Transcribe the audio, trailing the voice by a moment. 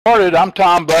Started. I'm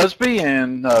Tom Busby,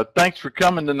 and thanks for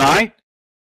coming tonight.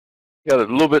 Got a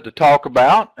little bit to talk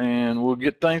about, and we'll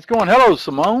get things going. Hello,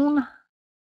 Simone.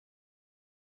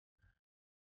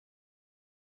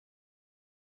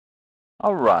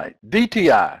 All right,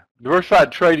 DTI,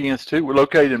 Diversified Trading Institute. We're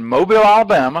located in Mobile,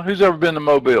 Alabama. Who's ever been to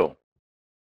Mobile?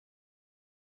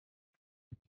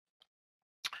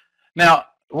 Now,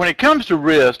 when it comes to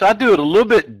risk, I do it a little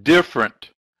bit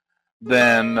different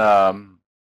than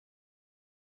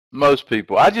most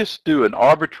people. I just do an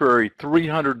arbitrary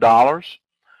 $300.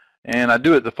 And I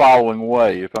do it the following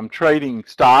way. If I'm trading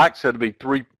stocks, that'll be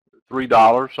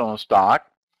 $3 on a stock.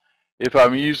 If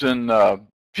I'm using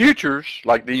futures,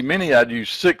 like the E-mini, I'd use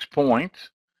 6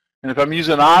 points. And if I'm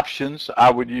using options, I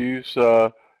would use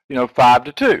 5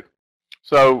 to 2.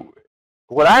 So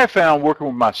what I have found working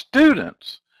with my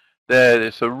students, that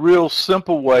it's a real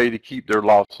simple way to keep their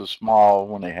losses small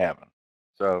when they have them.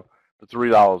 So the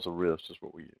 $3 of risk is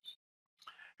what we use.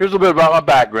 Here's a little bit about my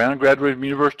background. I graduated from the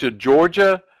University of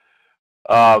Georgia.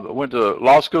 Went to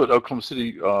law school at Oklahoma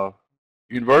City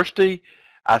University.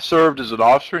 I served as an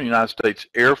officer in the United States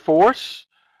Air Force.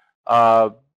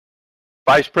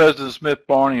 Vice President Smith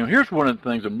Barney. And here's one of the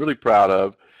things I'm really proud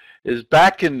of, is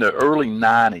back in the early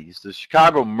 90s, the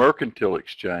Chicago Mercantile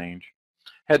Exchange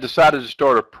had decided to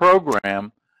start a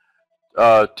program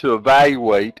to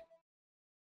evaluate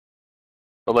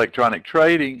electronic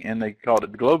trading, and they called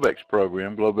it the Globex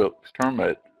program, Globex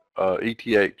Permit,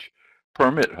 ETH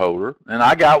permit holder, and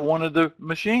I got one of the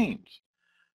machines.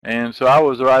 And so I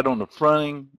was right on the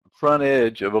front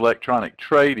edge of electronic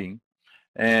trading,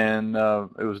 and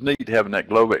it was neat having that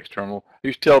Globex terminal. I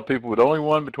used to tell people with only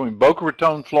one between Boca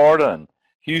Raton, Florida and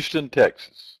Houston,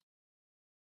 Texas.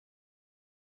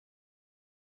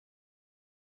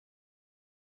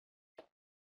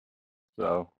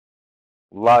 So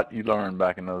a lot you learned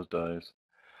back in those days.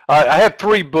 I have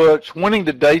 3 books: Winning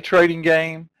the Day Trading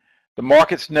Game, The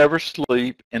Markets Never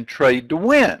Sleep, and Trade to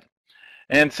Win.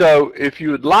 And so if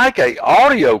you would like a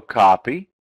audio copy,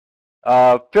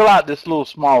 fill out this little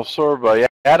small survey.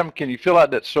 Adam, can you fill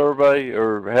out that survey,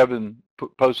 or have him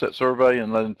post that survey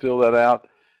and let him fill that out?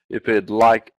 If he'd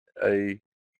like a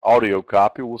audio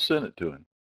copy, we'll send it to him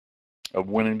of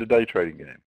Winning the Day Trading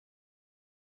Game.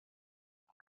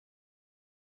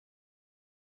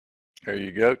 There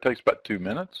you go. It takes about 2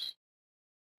 minutes.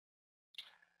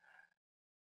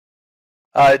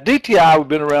 DTI, we've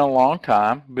been around a long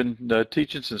time. Been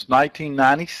teaching since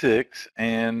 1996,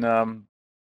 and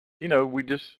we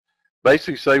just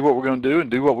basically say what we're going to do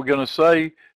and do what we're going to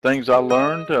say. Things I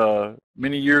learned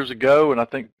many years ago, and I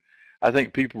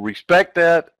think people respect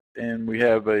that, and we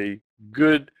have a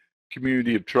good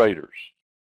community of traders.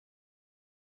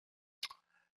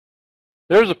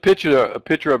 There's a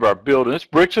picture of our building. It's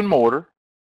bricks and mortar.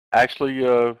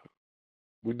 Actually,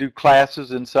 we do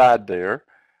classes inside there,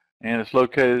 and it's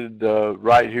located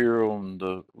right here on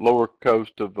the lower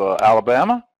coast of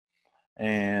Alabama,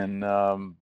 and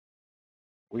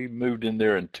we moved in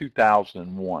there in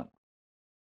 2001.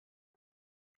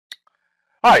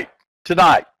 All right,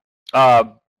 tonight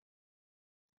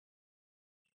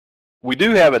we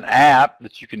do have an app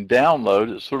that you can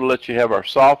download. It sort of lets you have our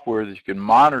software that you can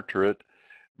monitor it,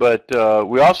 but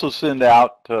we also send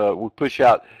out, we push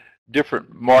out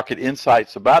different market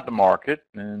insights about the market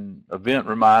and event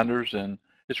reminders, and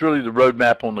it's really the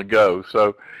roadmap on the go.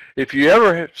 So if you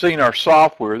ever have seen our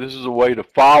software, this is a way to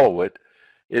follow it.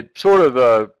 It sort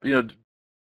of,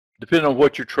 depending on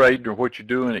what you're trading or what you're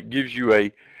doing, it gives you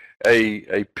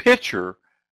a picture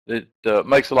that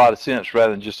makes a lot of sense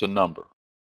rather than just a number.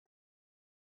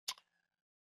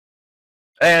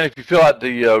 And if you fill out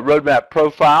the roadmap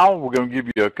profile, we're going to give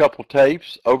you a couple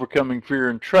tapes: Overcoming Fear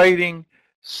in Trading,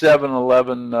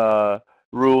 7-11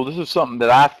 rule. This is something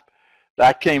that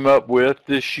I came up with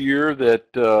this year,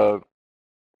 that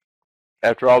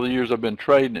after all the years I've been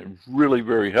trading, it's really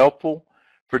very helpful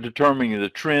for determining the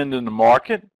trend in the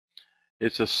market.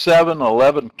 It's a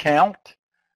 7-11 count,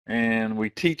 and we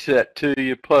teach that to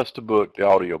you, plus the book, the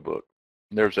audio book.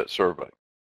 And there's that survey.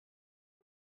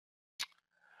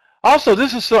 Also,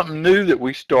 this is something new that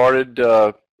we started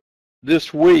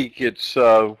this week. It's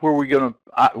where I'm going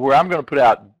to put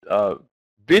out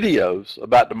videos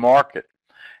about the market,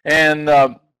 and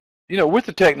with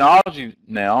the technology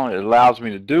now, it allows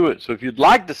me to do it. So if you'd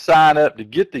like to sign up to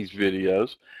get these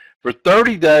videos for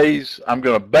 30 days, I'm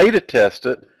going to beta test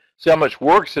it, see how much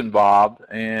work's involved,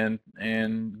 and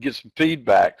get some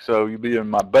feedback. So you'll be in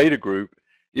my beta group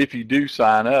if you do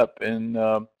sign up, and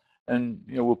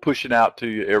we'll push it out to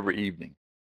you every evening.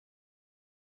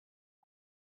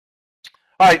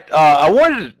 All right, I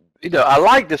wanted to, I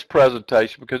like this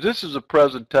presentation because this is a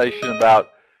presentation about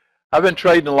I've been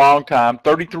trading a long time,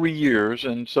 33 years,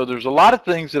 and so there's a lot of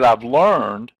things that I've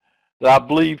learned that I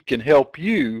believe can help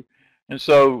you. And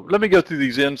so let me go through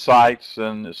these insights,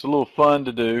 and it's a little fun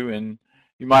to do, and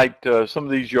you might, some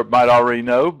of these you might already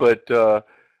know, but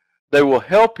they will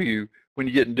help you when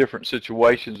you get in different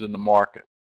situations in the market.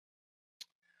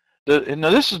 Now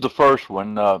this is the first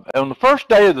one. On the first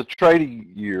day of the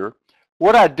trading year,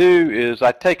 what I do is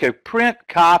I take a print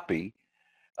copy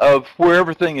of where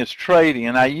everything is trading,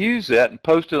 and I use that and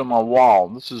post it on my wall.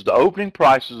 This is the opening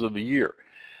prices of the year.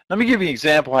 Let me give you an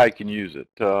example how you can use it.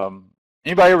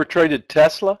 Anybody ever traded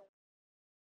Tesla?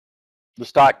 The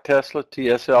stock Tesla,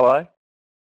 TSLA?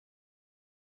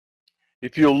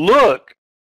 If you look,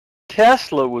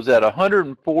 Tesla was at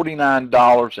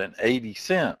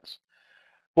 $149.80.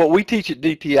 What we teach at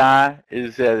DTI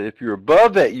is that if you're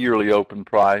above that yearly open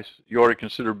price, you ought to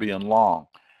consider being long.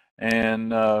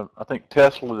 And I think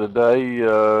Tesla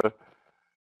today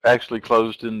actually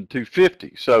closed in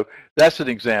 250. So that's an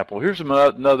example. Here's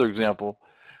another example.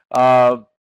 Well,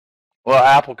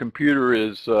 Apple Computer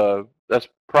is, that's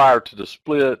prior to the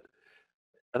split.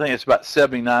 I think it's about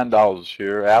 $79 a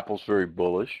share. Apple's very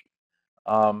bullish.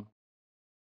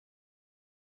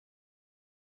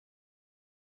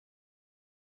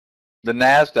 The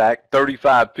NASDAQ,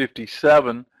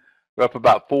 3557, we're up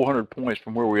about 400 points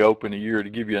from where we opened a year to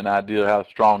give you an idea of how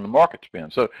strong the market's been.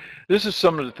 So this is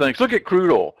some of the things. Look at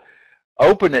crude oil.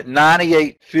 Open at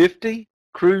 98.50,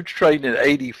 crude's trading at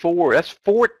 84. That's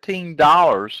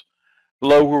 $14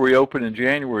 below where we opened in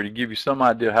January, to give you some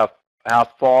idea how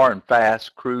far and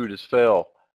fast crude has fell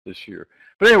this year.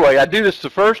 But anyway, I do this the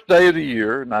first day of the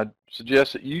year, and I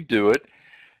suggest that you do it.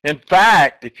 In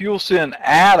fact, if you'll send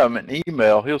Adam an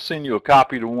email, he'll send you a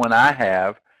copy of the one I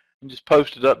have and just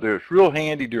post it up there. It's real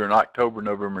handy during October,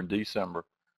 November, and December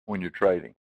when you're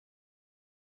trading.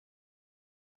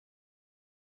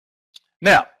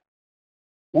 Now,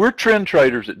 we're trend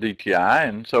traders at DTI,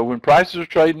 and so when prices are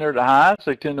trading at the highs,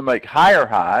 they tend to make higher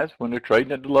highs. When they're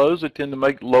trading at the lows, they tend to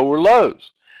make lower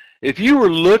lows. If you were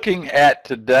looking at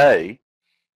today,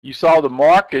 you saw the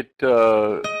market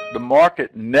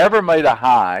never made a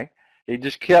high. It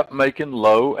just kept making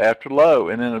low after low,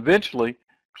 and then eventually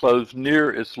closed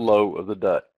near its low of the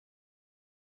day.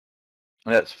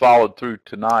 And that's followed through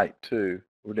tonight too.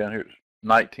 We're down here at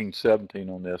 1917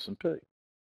 on the S&P.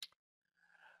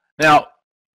 Now,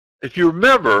 if you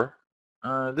remember,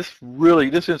 this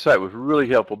insight was really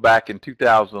helpful back in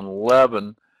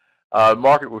 2011. The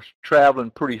market was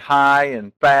traveling pretty high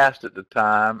and fast at the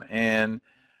time, and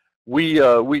we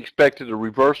expected a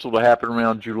reversal to happen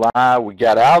around July. We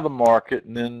got out of the market,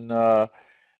 and then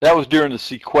that was during the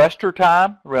sequester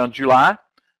time around July.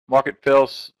 Market fell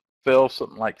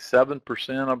something like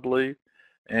 7%, I believe.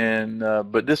 And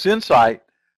but this insight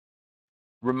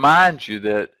reminds you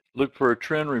that look for a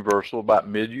trend reversal about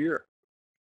mid-year.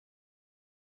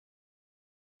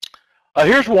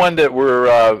 Here's one that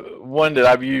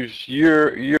I've used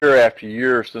year after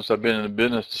year since I've been in the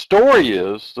business. The story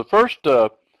is the first.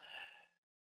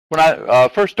 When I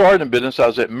first started in business, I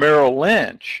was at Merrill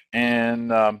Lynch,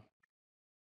 and I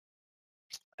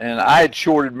had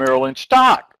shorted Merrill Lynch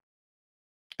stock.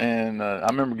 And I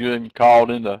remember getting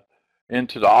called into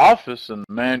the office, and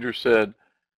the manager said,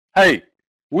 "Hey,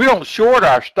 we don't short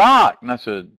our stock." And I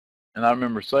said, and I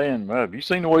remember saying, "Well, have you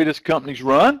seen the way this company's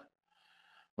run?"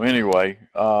 Well, anyway,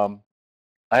 I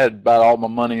had about all my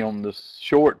money on this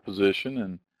short position,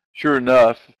 and sure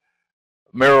enough,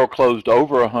 Merrill closed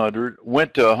over 100,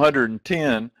 went to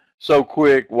 110 so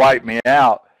quick, wiped me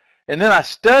out. And then I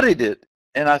studied it,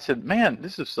 and I said, man,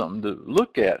 this is something to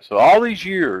look at. So all these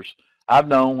years, I've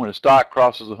known when a stock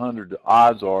crosses 100, the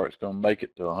odds are it's going to make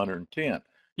it to 110.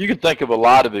 You can think of a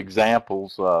lot of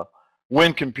examples.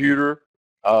 Win Computer,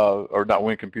 or not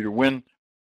Win Computer, Win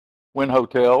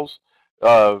Hotels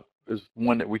is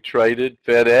one that we traded.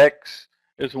 FedEx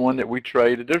is one that we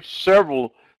traded. There's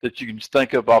several that you can just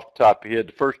think of off the top of your head.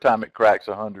 The first time it cracks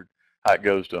 100, how it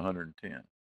goes to 110.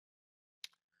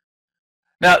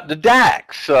 Now, the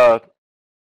DAX,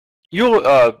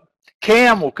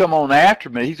 Cam will come on after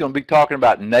me. He's going to be talking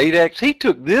about Nadex. He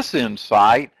took this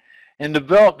insight and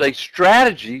developed a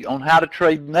strategy on how to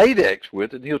trade Nadex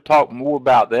with it. He'll talk more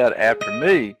about that after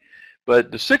me.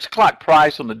 But the 6 o'clock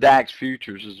price on the DAX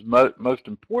futures is the most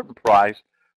important price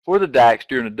for the DAX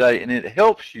during the day, and it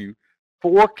helps you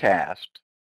forecast,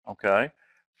 okay,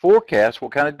 forecast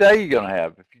what kind of day you're going to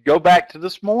have. If you go back to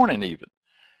this morning even,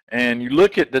 and you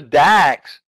look at the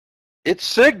DAX, it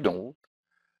signaled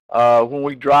when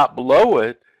we dropped below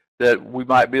it that we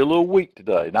might be a little weak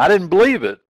today. And I didn't believe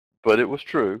it, but it was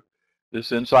true.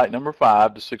 This insight number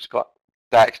 5, the 6 o'clock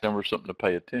DAX number, is something to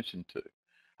pay attention to.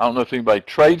 I don't know if anybody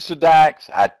trades the DAX.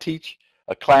 I teach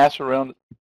a class around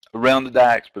the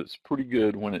DAX, but it's pretty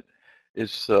good when it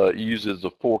is used as a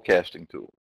forecasting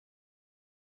tool.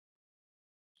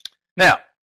 Now,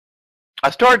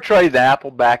 I started trading Apple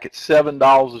back at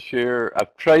 $7 a share.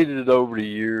 I've traded it over the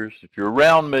years. If you're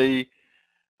around me,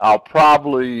 I'll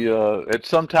probably at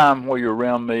some time while you're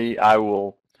around me, I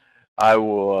will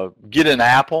get an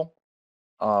Apple.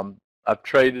 I've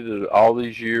traded it all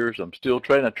these years. I'm still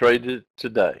trading. I traded it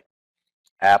today.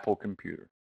 Apple computer.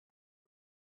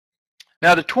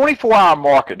 Now the 24-hour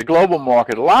market, the global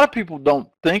market, a lot of people don't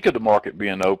think of the market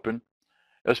being open,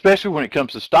 especially when it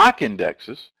comes to stock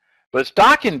indexes. But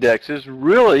stock indexes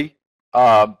really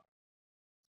are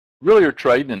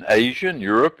trading in Asia and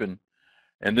Europe and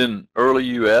then early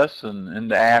U.S. and in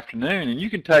the afternoon. And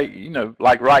you can take,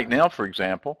 like right now, for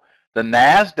example, the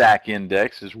NASDAQ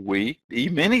index is weak. The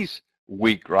E-mini's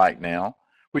weak right now,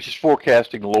 which is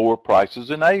forecasting lower prices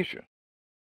in Asia.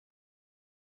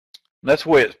 And that's the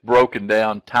way it's broken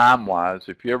down time-wise.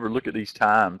 If you ever look at these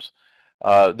times,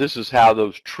 this is how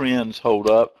those trends hold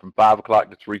up from 5 o'clock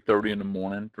to 3:30 in the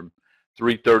morning, from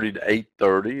 3:30 to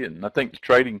 8:30. And I think the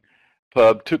Trading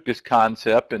Pub took this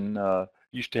concept and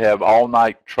used to have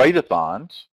all-night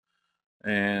trade-a-thons,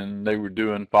 and they were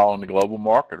following the global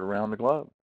market around the globe.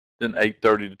 Then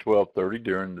 8:30 to 12:30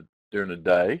 during the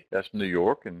day, that's New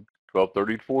York, and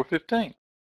 12:30 to 4:15.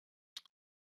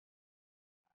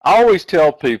 I always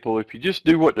tell people, if you just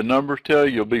do what the numbers tell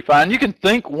you, you'll be fine. You can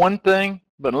think one thing,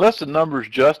 but unless the numbers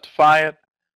justify it,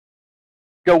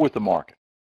 go with the market.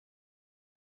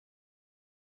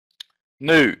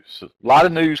 News. A lot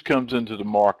of news comes into the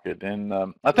market, and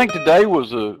I think today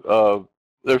was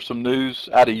there's some news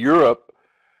out of Europe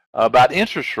about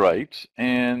interest rates,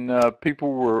 and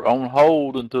people were on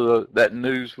hold until that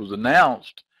news was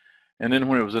announced. And then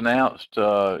when it was announced,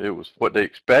 it was what they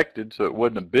expected, so it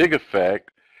wasn't a big effect.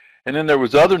 And then there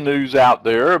was other news out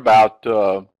there about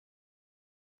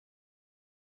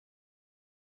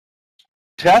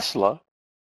Tesla,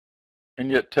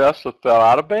 and yet Tesla fell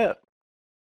out of bed.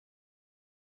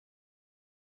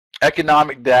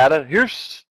 Economic data.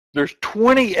 There's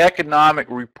 20 economic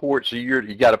reports a year that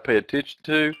you got to pay attention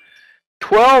to.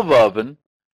 12 of them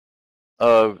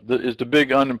is the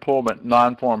big unemployment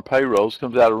non-farm payrolls,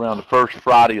 comes out around the first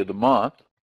Friday of the month.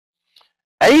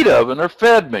 8 of them are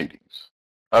Fed meetings.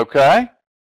 Okay?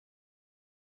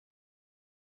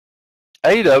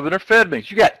 8 of them are Fed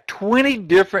meetings. You got 20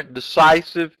 different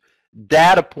decisive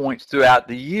data points throughout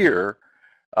the year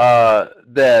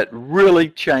that really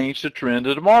change the trend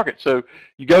of the market. So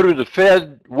you go to the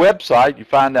Fed website, you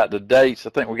find out the dates. I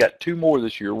think we got 2 more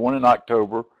this year, one in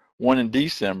October, one in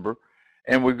December,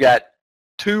 and we've got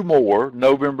 2 more,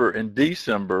 November and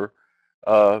December,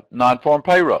 non-farm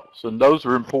payrolls, and those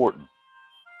are important.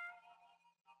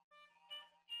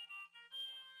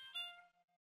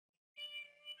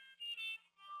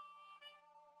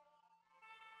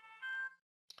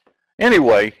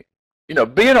 Anyway,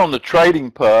 being on the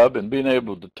Trading Pub and being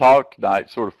able to talk tonight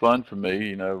is sort of fun for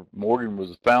me. Morgan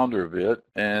was the founder of it,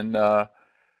 and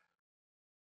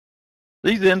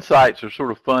these insights are sort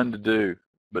of fun to do.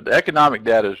 But the economic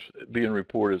data being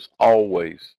reported is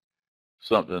always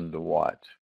something to watch.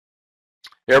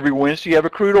 Every Wednesday you have a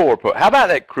crude oil report. How about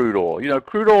that crude oil?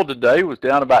 Crude oil today was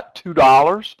down about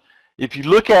 $2. If you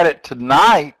look at it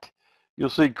tonight, you'll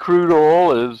see crude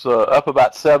oil is up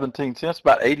about 17 cents,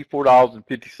 about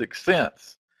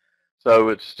 $84.56. So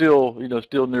it's still,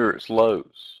 still near its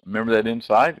lows. Remember that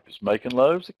insight? If it's making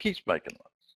lows, it keeps making lows.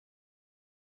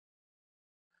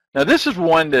 Now this is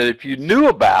one that if you knew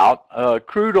about,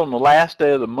 crude on the last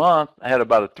day of the month had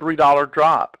about a $3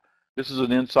 drop. This is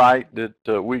an insight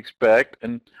that we expect.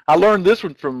 And I learned this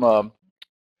one from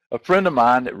a friend of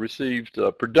mine that receives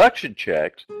production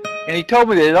checks. And he told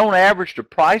me they don't average the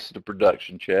price of the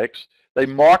production checks. They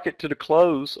mark it to the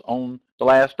close on the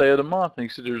last day of the month. And he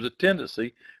said there's a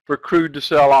tendency for crude to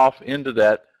sell off into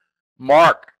that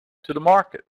mark to the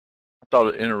market. I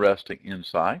thought an interesting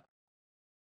insight.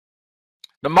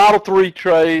 The Model T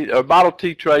trade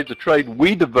is a trade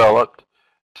we developed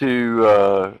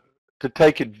to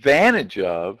take advantage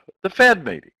of the Fed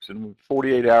meetings. And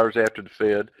 48 hours after the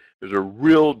Fed, there's a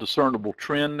real discernible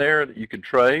trend there that you can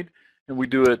trade. And we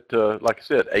do it, like I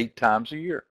said, 8 times a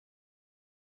year.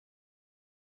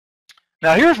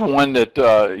 Now here's one that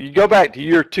you go back to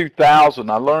year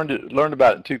 2000. I learned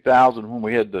about it in 2000 when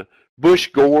we had the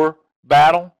Bush-Gore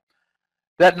battle.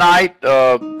 That night,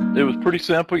 it was pretty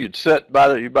simple. You'd sit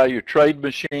by your trade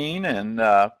machine, and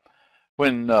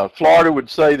when Florida would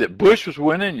say that Bush was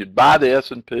winning, you'd buy the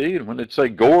S&P, and when they'd say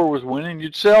Gore was winning,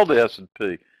 you'd sell the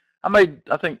S&P. I made,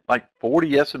 I think, like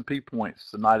 40 S&P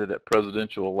points the night of that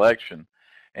presidential election,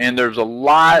 and there's a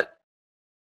lot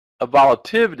of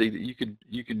volatility that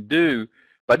you can do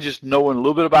by just knowing a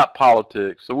little bit about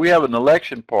politics. So we have an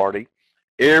election party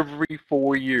every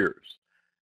 4 years.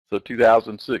 So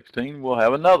 2016 we'll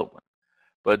have another one,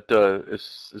 but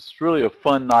it's really a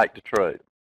fun night to trade.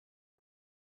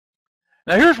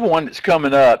 Now here's one that's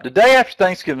coming up. The day after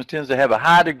Thanksgiving tends to have a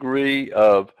high degree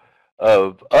of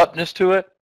upness to it,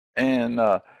 and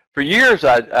for years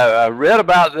I read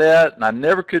about that and I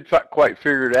never could quite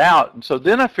figure it out. And so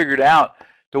then I figured out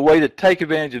the way to take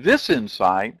advantage of this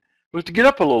insight was to get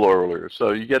up a little earlier.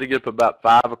 So you got to get up about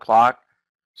 5 o'clock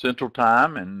Central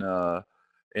Time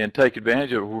and take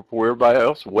advantage of it before everybody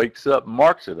else wakes up and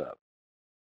marks it up.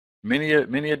 Many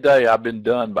a day I've been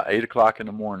done by 8 o'clock in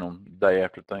the morning on the day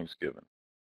after Thanksgiving.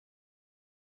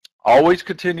 Always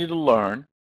continue to learn.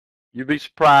 You'd be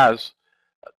surprised.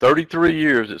 33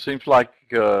 years, it seems like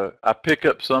I pick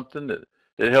up something that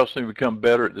helps me become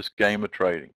better at this game of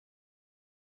trading.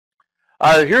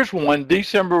 Here's one,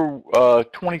 December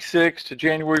 26th to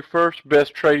January 1st,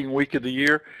 best trading week of the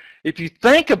year. If you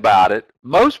think about it,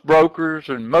 most brokers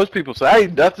and most people say, hey,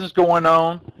 nothing's going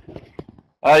on.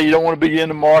 You don't want to be in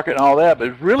the market and all that, but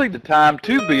it's really the time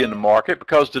to be in the market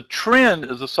because the trend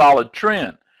is a solid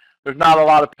trend. There's not a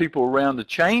lot of people around to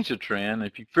change the trend.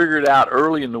 If you figure it out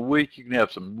early in the week, you can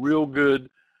have some real good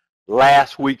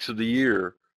last weeks of the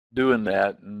year doing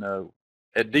that. And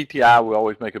at DTI, we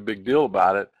always make a big deal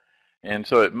about it. And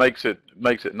so it makes it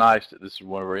nice that this is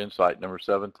one of our insight number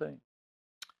 17.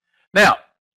 Now,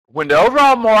 when the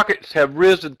overall markets have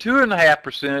risen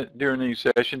 2.5% during any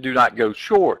session, do not go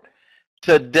short.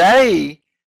 Today,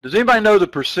 does anybody know the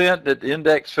percent that the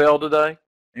index fell today?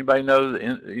 Anybody know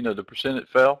the percent it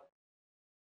fell?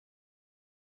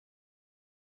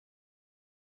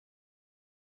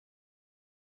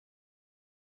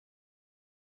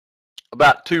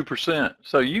 About 2%.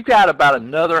 So you got about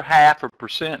another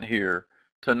 0.5% here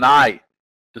tonight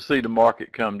to see the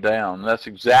market come down. And that's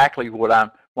exactly why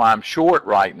I'm short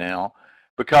right now,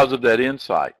 because of that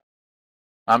insight.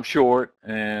 I'm short,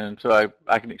 and so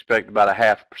I can expect about a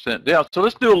 0.5% down. So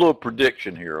let's do a little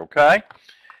prediction here, okay?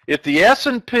 If the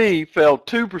S&P fell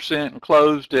 2% and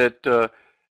closed at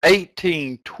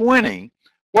 1820,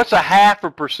 what's a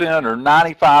 0.5% or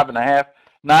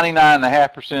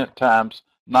 99.5% times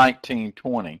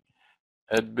 1920?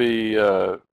 That'd be,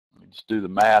 let's do the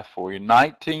math for you.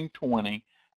 1920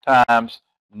 times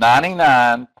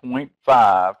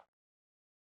 99.5.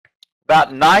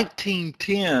 About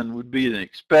 1910 would be an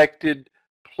expected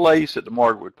place that the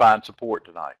market would find support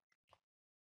tonight,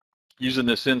 using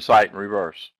this insight in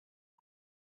reverse.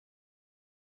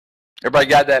 Everybody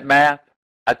got that math?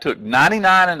 I took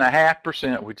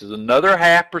 99.5%, which is another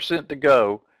 0.5% to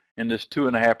go in this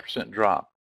 2.5% drop.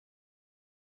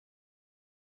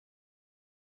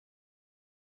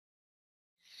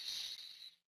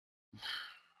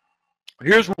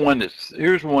 Here's one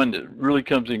that really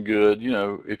comes in good. You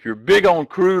know, if you're big on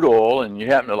crude oil and you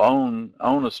happen to own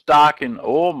a stock in the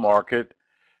oil market,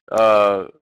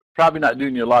 probably not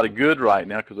doing you a lot of good right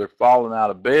now because they're falling out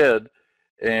of bed.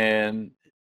 And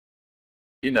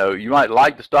you know, you might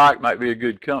like the stock, might be a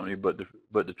good company, but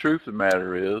the truth of the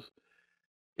matter is,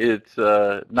 it's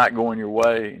not going your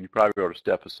way, and you probably ought to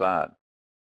step aside.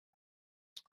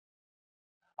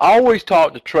 I always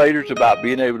talk to traders about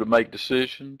being able to make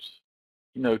decisions.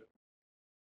 You know,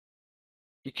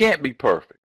 you can't be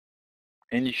perfect,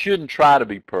 and you shouldn't try to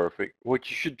be perfect. What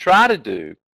you should try to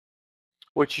do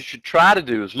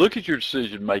is look at your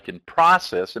decision-making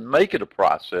process and make it a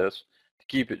process to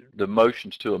keep the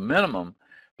emotions to a minimum.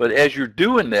 But as you're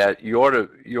doing that, you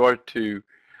ought to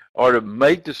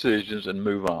make decisions and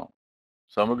move on.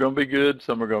 Some are going to be good,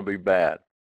 some are going to be bad.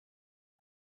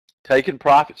 Taking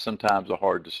profit sometimes is a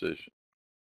hard decision.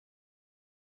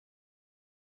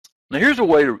 Now here's a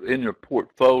way to, in your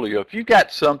portfolio, if you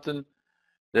got something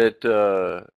that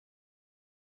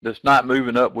that's not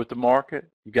moving up with the market,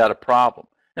 you got a problem.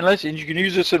 And you can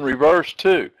use this in reverse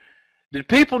too. Did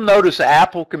people notice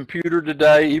Apple Computer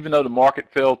today, even though the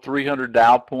market fell 300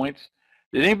 Dow points?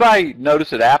 Did anybody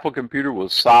notice that Apple Computer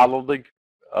was solidly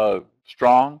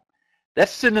strong?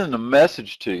 That's sending a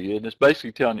message to you, and it's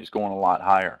basically telling you it's going a lot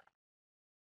higher.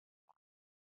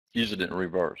 Use it in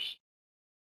reverse.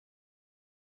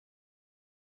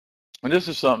 And this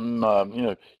is something, you know,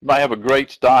 you might have a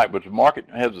great stock, but if the market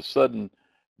has a sudden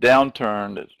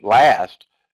downturn that lasts,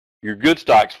 your good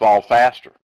stocks fall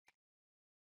faster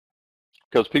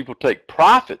because people take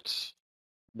profits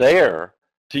there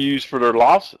to use for their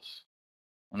losses.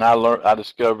 And I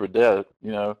discovered that,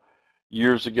 you know,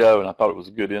 years ago, and I thought it was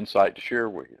a good insight to share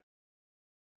with you.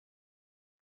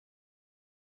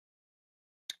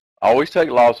 Always take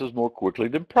losses more quickly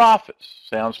than profits.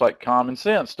 Sounds like common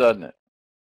sense, doesn't it?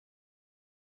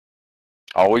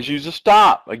 Always use a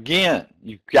stop. Again,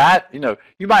 you've got,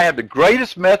 you might have the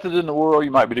greatest method in the world,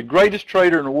 you might be the greatest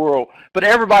trader in the world, but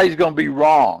everybody's going to be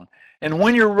wrong. And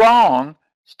when you're wrong,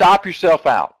 stop yourself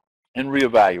out and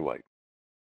reevaluate.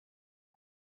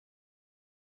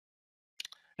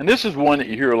 And this is one that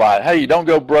you hear a lot. Hey, you don't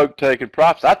go broke taking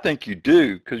profits. I think you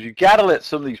do, because you got to let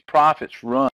some of these profits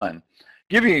run.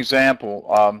 Give you an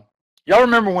example. Y'all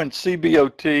remember when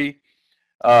CBOT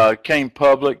came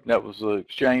public? That was the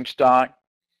exchange stock.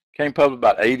 Came public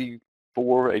about $84,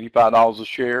 $85 a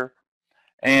share.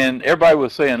 And everybody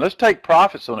was saying, let's take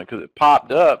profits on it because it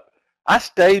popped up. I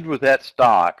stayed with that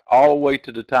stock all the way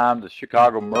to the time the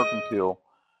Chicago Mercantile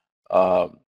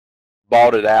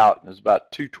bought it out. It was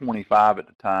about $225 at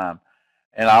the time.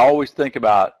 And I always think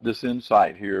about this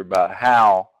insight here about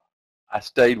how I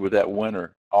stayed with that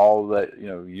winner all that,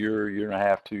 year and a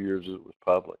half, 2 years it was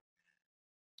public.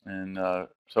 And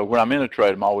so when I'm in a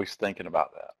trade, I'm always thinking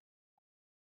about that.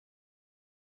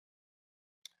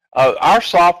 Our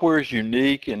software is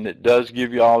unique, and it does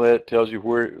give you all that. It tells you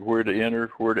where to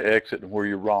enter, where to exit, and where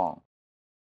you're wrong.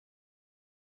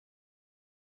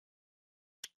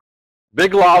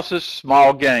 Big losses,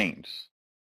 small gains.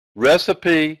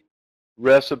 Recipe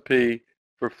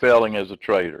for failing as a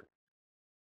trader.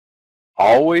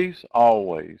 Always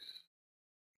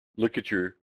look at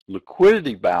your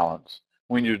liquidity balance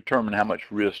when you determine how much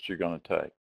risk you're going to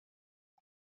take.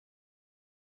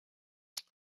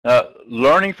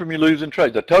 Learning from your losing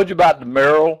trades. I told you about the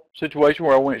Merrill situation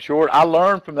where I went short. I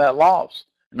learned from that loss.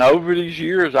 And over these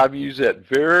years, I've used that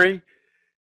very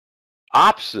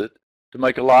opposite to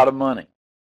make a lot of money.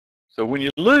 So when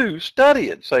you lose, study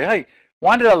it. Say, hey,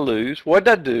 why did I lose? What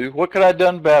did I do? What could I have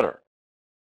done better?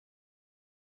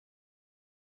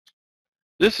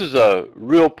 This is a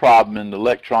real problem in the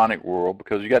electronic world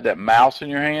because you got that mouse in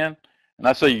your hand. And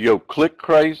I say you go click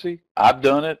crazy. I've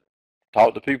done it.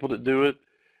 Talk to people that do it.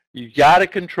 You got to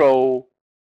control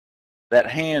that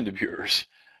hand of yours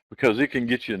because it can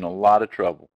get you in a lot of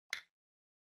trouble.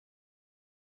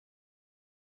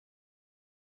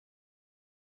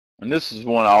 And this is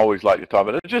one I always like to talk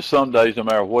about. There's just some days, no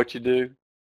matter what you do,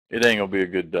 it ain't going to be a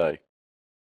good day.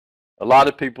 A lot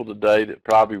of people today that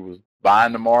probably was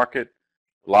buying the market,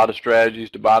 a lot of strategies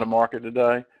to buy the market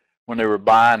today, when they were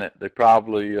buying it, they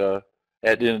probably, at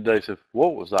the end of the day, said,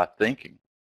 what was I thinking?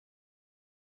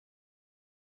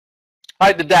 All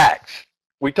right, the DAX.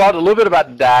 We talked a little bit about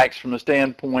the DAX from the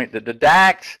standpoint that the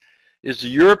DAX is the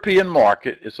European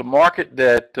market. It's a market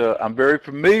that I'm very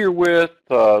familiar with.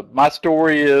 My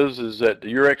story is that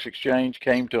the Eurex exchange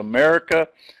came to America.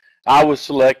 I was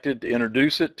selected to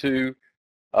introduce it to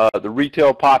the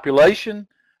retail population.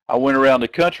 I went around the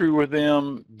country with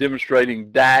them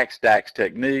demonstrating DAX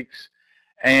techniques,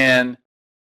 and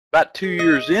about 2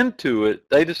 years into it,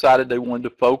 they decided they wanted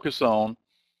to focus on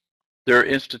their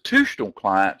institutional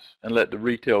clients and let the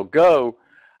retail go.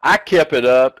 I kept it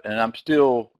up, and I'm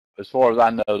still, as far as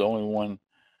I know, the only one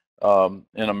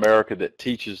in America that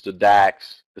teaches the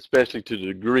DAX, especially to the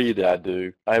degree that I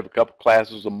do. I have a couple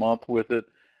classes a month with it.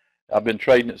 I've been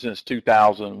trading it since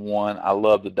 2001. I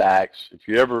love the DAX. If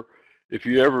you ever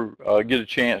get a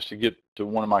chance to get to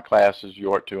one of my classes,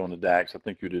 you ought to on the DAX. I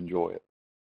think you'd enjoy it.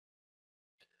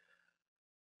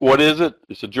 What is it?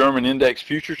 It's a German index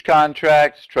futures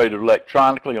contract. It's traded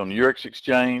electronically on the Eurex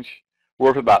exchange,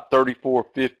 worth about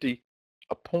 $34.50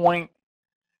 a point.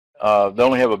 They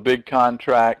only have a big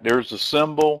contract. There's the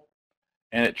symbol,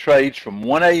 and it trades from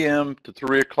 1 a.m. to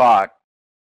 3 o'clock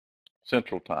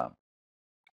Central Time.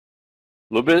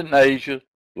 A little bit in Asia,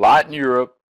 a lot in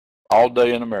Europe, all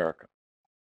day in America.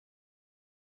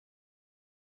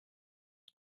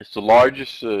 It's the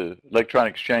largest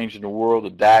electronic exchange in the world.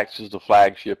 The DAX is the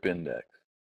flagship index.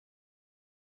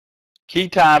 Key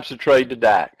times to trade the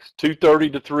DAX: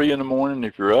 2:30 to 3 in the morning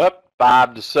if you're up,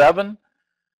 5 to 7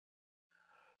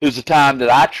 is the time that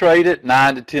I trade it,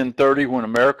 9 to 10:30 when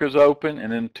America's open,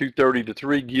 and then 2:30 to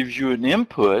 3 gives you an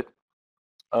input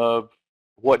of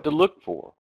what to look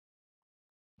for.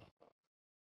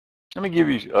 Let me give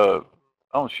you,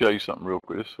 I want to show you something real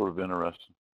quick. This is sort of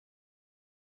interesting.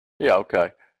 Yeah,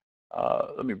 okay.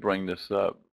 Let me bring this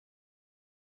up.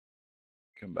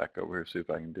 Come back over here, see if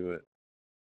I can do it.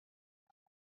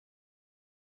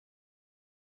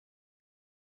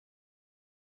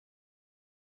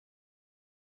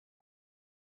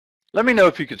 Let me know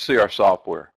if you can see our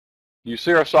software. Do you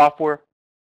see our software?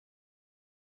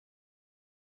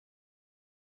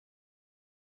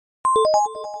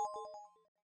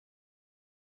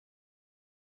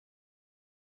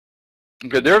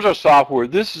 Okay, there's our software.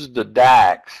 This is the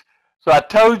DAX. So I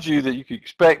told you that you could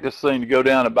expect this thing to go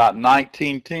down about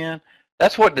 1910.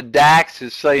 That's what the DAX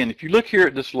is saying. If you look here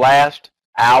at this last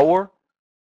hour,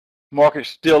 market's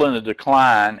still in a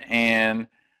decline, and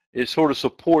it sort of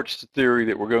supports the theory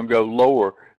that we're going to go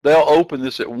lower. They'll open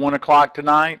this at 1 o'clock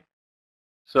tonight,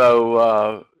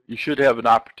 so you should have an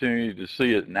opportunity to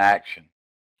see it in action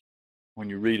when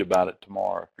you read about it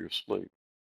tomorrow if you're asleep.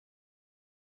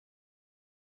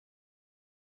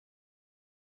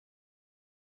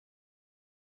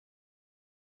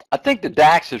 I think the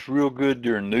DAX is real good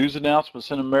during news announcements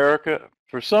in America.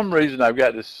 For some reason, I've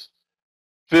got this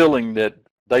feeling that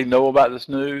they know about this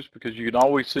news because you can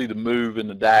always see the move in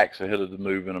the DAX ahead of the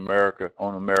move in America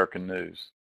on American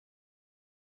news.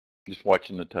 Just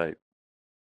watching the tape.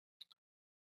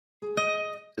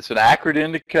 It's an accurate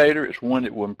indicator. It's one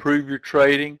that will improve your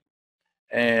trading,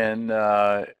 and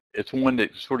it's one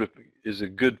that sort of is a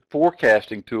good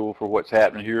forecasting tool for what's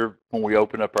happening here when we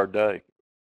open up our day.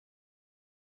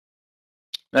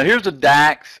 Now here's the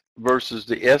DAX versus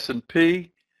the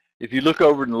S&P. If you look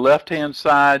over in the left-hand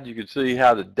side, you can see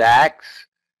how the DAX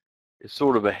is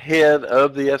sort of ahead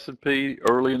of the S&P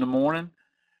early in the morning,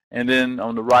 and then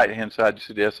on the right-hand side, you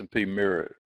see the S&P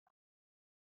mirror.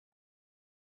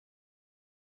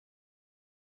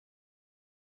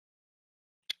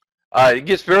 It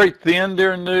gets very thin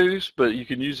during news, but you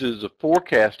can use it as a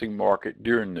forecasting market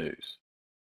during news.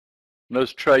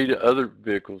 Most trade other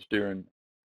vehicles during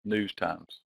news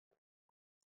times.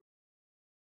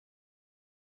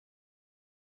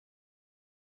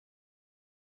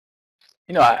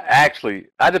 You know,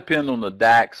 I depend on the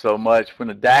DAX so much. When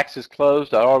the DAX is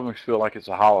closed, I almost feel like it's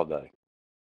a holiday.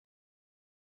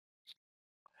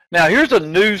 Now, here's a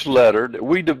newsletter that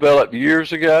we developed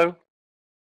years ago.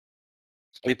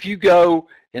 If you go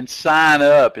and sign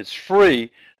up, it's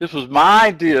free. This was my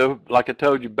idea, like I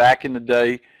told you, back in the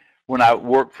day when I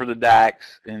worked for the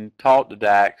DAX and taught the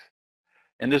DAX.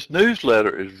 And this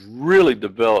newsletter is really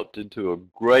developed into a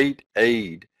great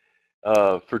aid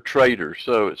for traders.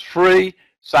 So it's free.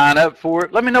 Sign up for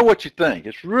it. Let me know what you think.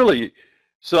 It's really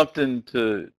something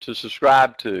to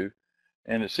subscribe to,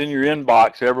 and it's in your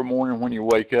inbox every morning when you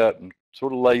wake up, and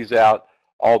sort of lays out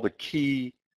all the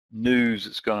key news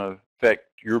that's going to affect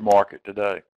your market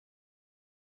today.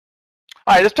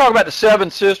 All right, let's talk about the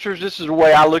Seven Sisters. This is the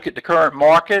way I look at the current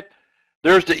market.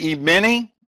 There's the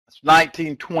E-mini. It's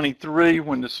 1923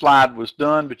 when the slide was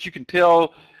done, but you can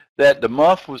tell that the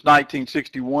month was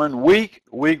 1961, week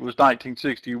was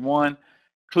 1961.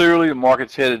 Clearly, the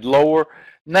market's headed lower.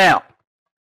 Now,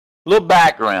 a little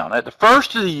background. At the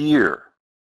first of the year,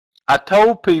 I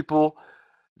told people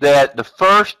that the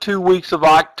first 2 weeks of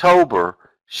October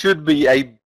should be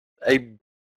a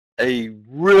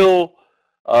real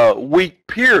weak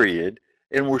period,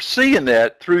 and we're seeing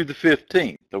that through the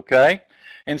 15th, okay?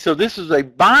 And so this is a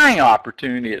buying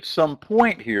opportunity at some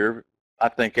point here, I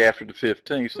think, after the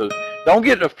 15th. So don't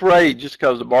get afraid just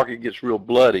because the market gets real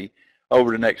bloody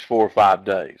over the next 4 or 5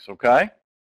 days, okay?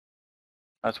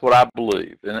 That's what I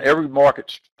believe. And every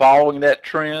market's following that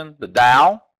trend. The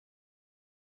Dow,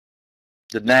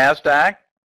 the NASDAQ,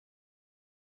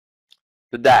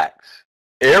 the DAX.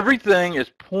 Everything is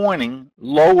pointing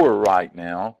lower right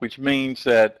now, which means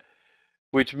that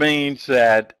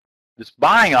this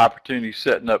buying opportunity is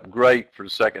setting up great for the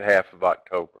second half of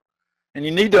October. And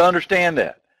you need to understand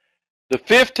that. The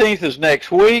 15th is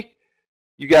next week.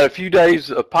 You got a few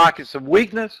days of pockets of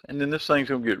weakness, and then this thing's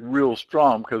going to get real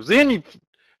strong, because then you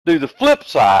do the flip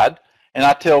side, and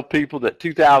I tell people that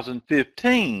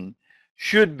 2015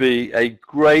 should be a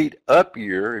great up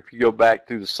year if you go back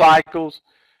through the cycles.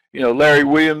 You know, Larry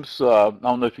Williams, I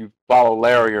don't know if you follow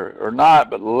Larry or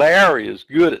not, but Larry is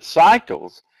good at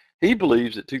cycles. He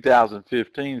believes that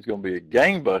 2015 is going to be a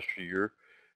gangbuster year.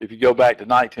 If you go back to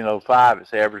 1905,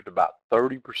 it's averaged about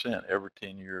 30% every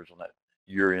 10 years on that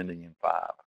year ending in 5.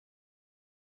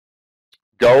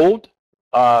 Gold,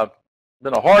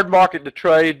 been a hard market to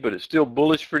trade, but it's still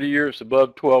bullish for the year. It's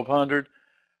above 1,200.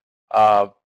 I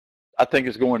think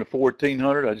it's going to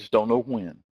 1,400. I just don't know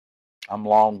when. I'm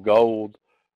long gold,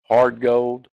 hard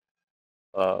gold,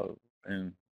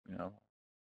 and you know,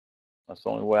 that's the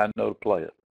only way I know to play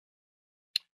it.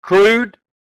 Crude,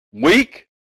 weak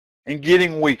and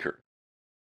getting weaker.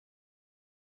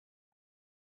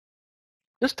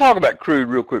 Let's talk about crude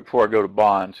real quick before I go to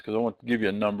bonds, because I want to give you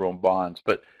a number on bonds.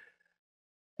 But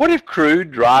what if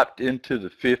crude dropped into the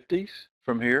 50s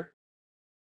from here?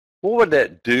 What would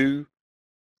that do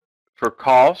for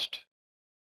cost?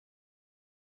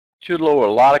 Should lower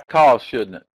a lot of cost,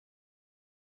 shouldn't it?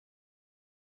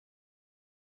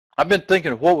 I've been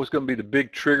thinking of what was going to be the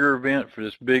big trigger event for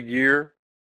this big year.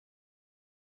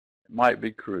 It might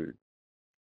be crude.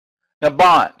 Now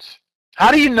bonds.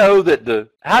 How do you know that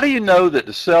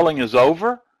the selling is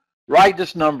over? Write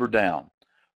this number down.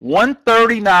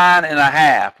 139 and a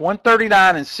half.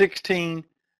 139 and 16.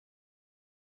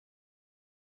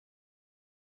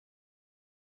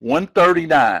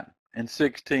 139 and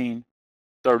 16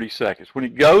 30 seconds. When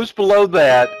it goes below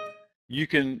that, you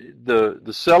can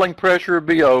the selling pressure will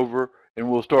be over and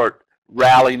we'll start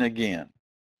rallying again.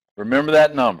 Remember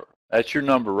that number. That's your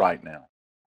number right now.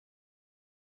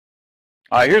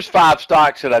 All right, here's 5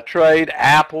 stocks that I trade.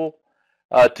 Apple.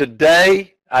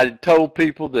 Today, I told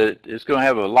people that it's going to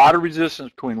have a lot of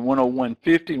resistance between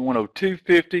 101.50 and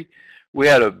 102.50. We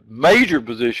had a major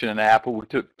position in Apple. We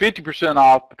took 50%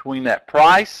 off between that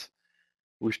price.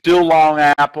 We're still long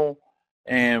Apple,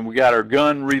 and we got our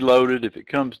gun reloaded. If it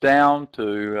comes down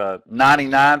to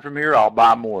 99 from here, I'll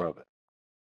buy more of it.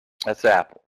 That's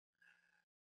Apple.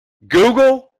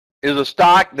 Google is a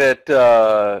stock that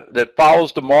that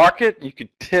follows the market. You could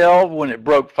tell when it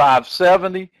broke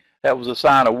 570. That was a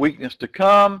sign of weakness to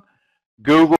come.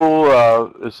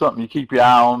 Google is something you keep your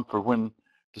eye on for when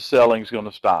the selling is going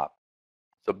to stop.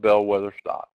 It's a bellwether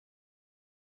stock.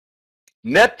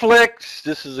 Netflix,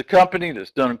 this is a company that's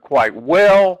done quite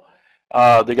well.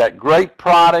 They got great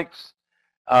products.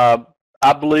 I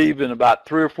believe in about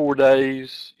 3 or 4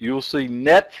 days, you'll see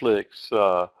Netflix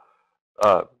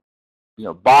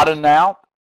bottom out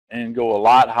and go a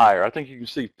lot higher. I think you can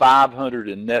see 500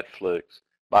 in Netflix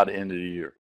by the end of the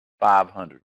year.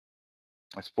 500.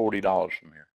 That's $40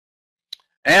 from here.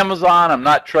 Amazon, I'm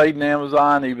not trading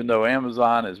Amazon, even though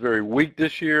Amazon is very weak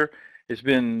this year. It's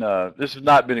been this has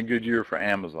not been a good year for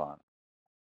Amazon.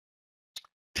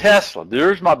 Tesla,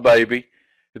 there's my baby.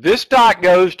 If this stock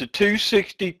goes to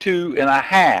 262 and a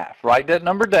half, write that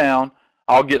number down,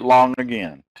 I'll get long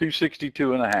again.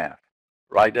 262 and a half.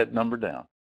 Write that number down.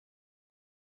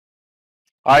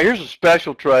 All right, here's a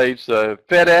special trade. So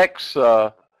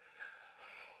FedEx,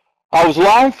 I was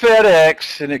long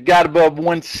FedEx and it got above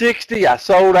 160. I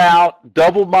sold out,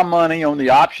 doubled my money on the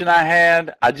option I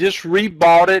had. I just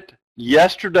rebought it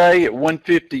yesterday at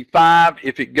 155.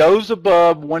 If it goes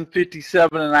above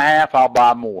 157 and a half, I'll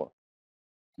buy more.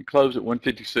 You close at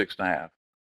 156 and a half.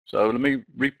 So let me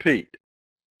repeat.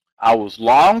 I was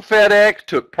long FedEx,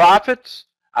 took profits.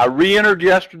 I re-entered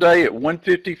yesterday at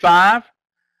 155.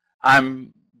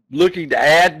 I'm looking to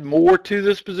add more to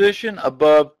this position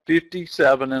above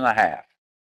 57 and a half.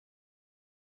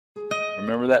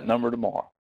 Remember that number tomorrow.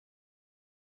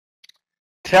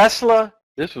 Tesla,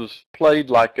 this was played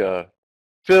like a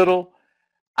fiddle.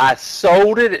 I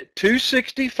sold it at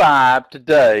 265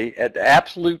 today at the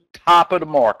absolute top of the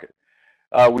market.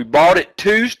 We bought it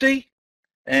Tuesday,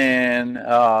 and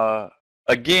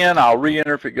again, I'll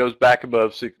re-enter if it goes back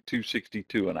above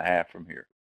 262 and a half from here.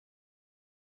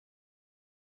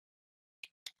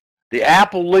 The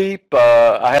Apple Leap,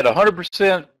 I had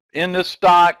 100% in this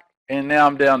stock, and now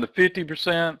I'm down to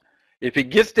 50%. If it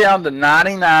gets down to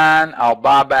 99, I'll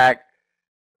buy back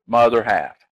my other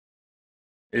half.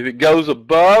 If it goes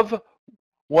above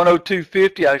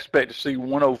 102.50, I expect to see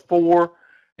 104,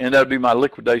 and that'll be my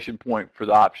liquidation point for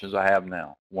the options I have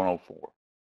now, 104.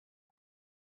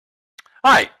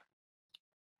 All right.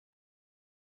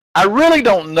 I really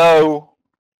don't know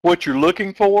what you're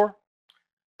looking for,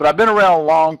 but I've been around a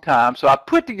long time, so I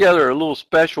put together a little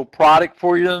special product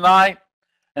for you tonight,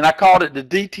 and I called it the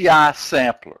DTI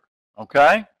Sampler,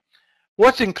 okay?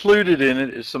 What's included in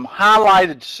it is some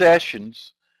highlighted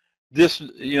sessions this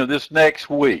next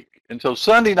week. And so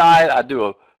Sunday night, I do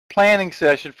a planning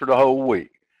session for the whole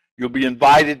week. You'll be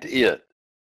invited to it.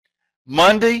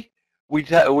 Monday, we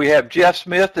have Jeff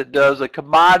Smith that does a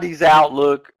commodities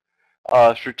outlook,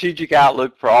 strategic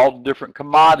outlook for all the different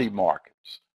commodity markets.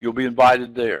 You'll be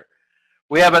invited there.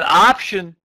 We have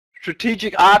an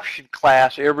strategic option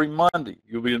class every Monday.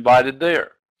 You'll be invited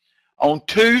there. On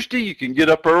Tuesday, you can get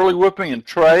up early with me and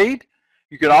trade.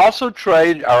 You can also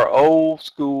trade our old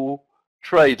school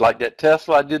trade, like that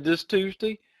Tesla I did this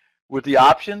Tuesday with the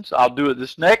options. I'll do it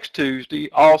this next Tuesday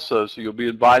also, so you'll be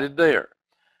invited there.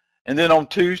 And then on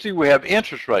Tuesday, we have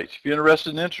interest rates. If you're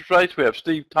interested in interest rates, we have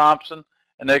Steve Thompson,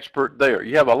 an expert there.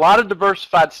 You have a lot of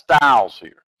diversified styles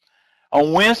here.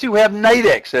 On Wednesday, we have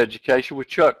Nadex education with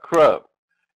Chuck Crow.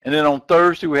 And then on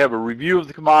Thursday, we have a review of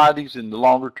the commodities and the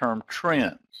longer-term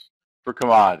trends for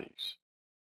commodities.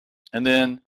 And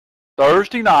then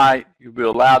Thursday night, you'll be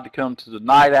allowed to come to the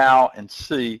Night Owl and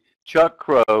see Chuck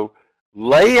Crow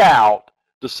lay out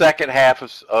the second half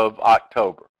of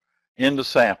October in the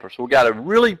sampler. So we got a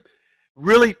really,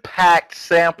 really packed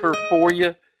sampler for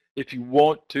you if you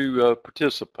want to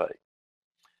participate.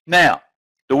 Now,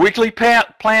 the weekly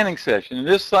planning session. In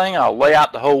this thing, I'll lay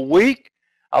out the whole week.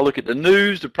 I look at the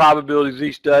news, the probabilities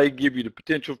each day, give you the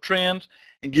potential trends,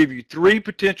 and give you 3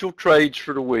 potential trades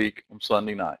for the week on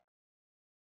Sunday night.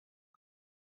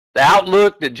 The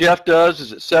Outlook that Jeff does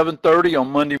is at 7:30 on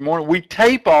Monday morning. We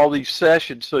tape all these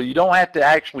sessions so you don't have to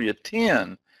actually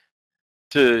attend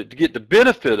to get the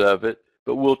benefit of it,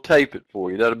 but we'll tape it for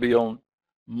you. That'll be on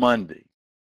Monday.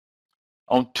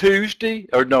 On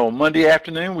Monday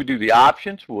afternoon, we do the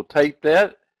options. We'll tape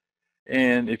that.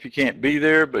 And if you can't be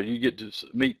there, but you get to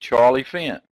meet Charlie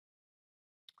Finn.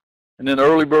 And then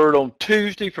early bird on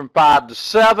Tuesday from 5 to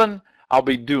 7. I'll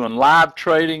be doing live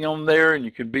trading on there, and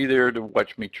you can be there to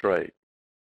watch me trade.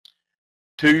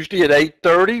 Tuesday at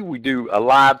 8:30, we do a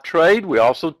live trade. We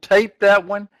also tape that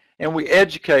one, and we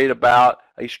educate about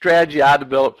a strategy I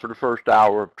developed for the first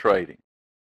hour of trading.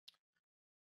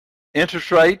 Interest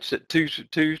rates at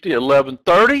Tuesday at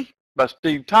 11:30 by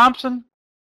Steve Thompson.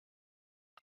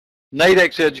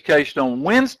 Nadex education on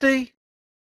Wednesday,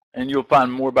 and you'll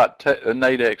find more about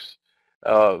Nadex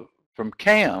from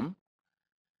Cam.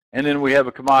 And then we have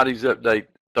a commodities update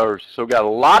Thursday. So we've got a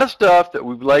lot of stuff that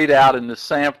we've laid out in this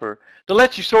sampler to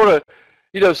let you sort of,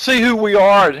 see who we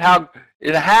are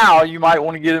and how you might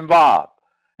want to get involved.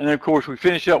 And then, of course, we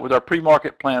finish up with our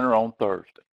pre-market planner on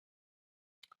Thursday.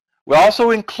 We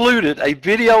also included a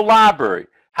video library,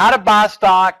 how to buy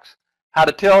stocks, how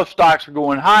to tell if stocks are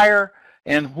going higher,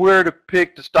 and where to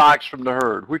pick the stocks from the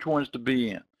herd, which ones to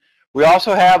be in. We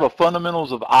also have a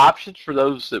fundamentals of options for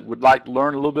those that would like to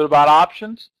learn a little bit about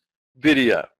options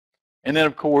video. And then,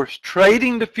 of course,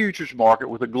 trading the futures market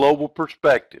with a global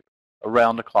perspective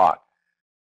around the clock.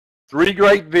 3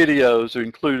 great videos are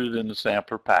included in the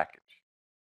sampler package.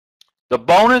 The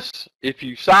bonus, if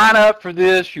you sign up for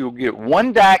this, you'll get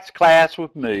 1 DAX class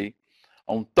with me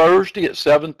on Thursday at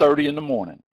 7:30 in the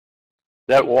morning.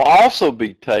 That will also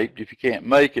be taped if you can't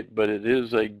make it, but it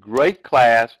is a great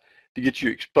class to get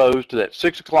you exposed to that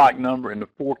 6 o'clock number and the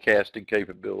forecasting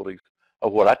capabilities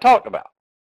of what I talked about.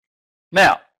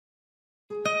 Now,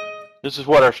 this is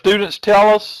what our students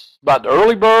tell us about the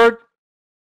early bird.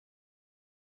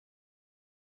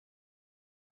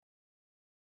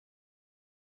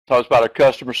 Talks about our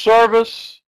customer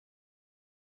service.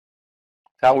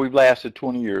 How we've lasted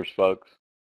 20 years, folks.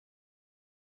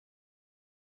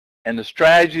 And the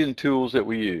strategy and tools that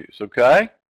we use, okay?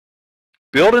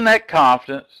 Building that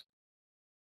confidence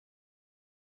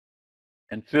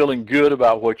and feeling good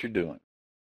about what you're doing.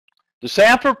 The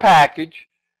sampler package,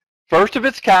 first of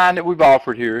its kind that we've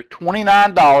offered here,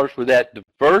 $29 with that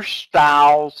diverse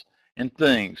styles and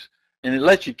things. And it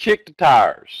lets you kick the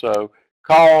tires. So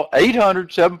call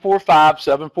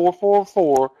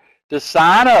 800-745-7444 to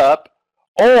sign up,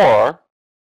 or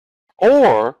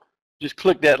just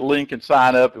click that link and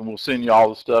sign up, and we'll send you all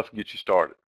the stuff and get you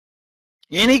started.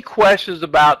 Any questions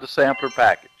about the sampler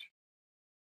package?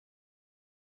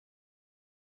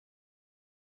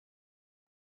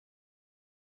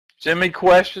 Send me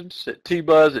questions at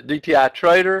tbuzz@DTI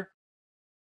Trader,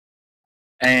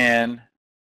 and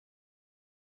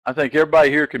I think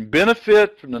everybody here can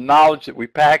benefit from the knowledge that we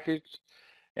packaged,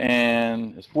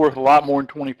 and it's worth a lot more than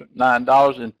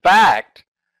 $29. In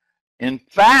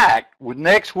fact, with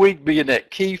next week being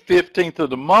that key 15th of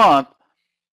the month,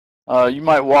 you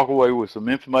might walk away with some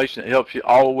information that helps you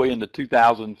all the way into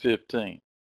 2015.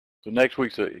 So next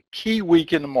week's a key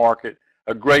week in the market,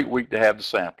 a great week to have the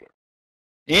sampler.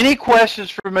 Any questions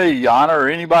for me, Yana, or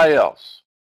anybody else?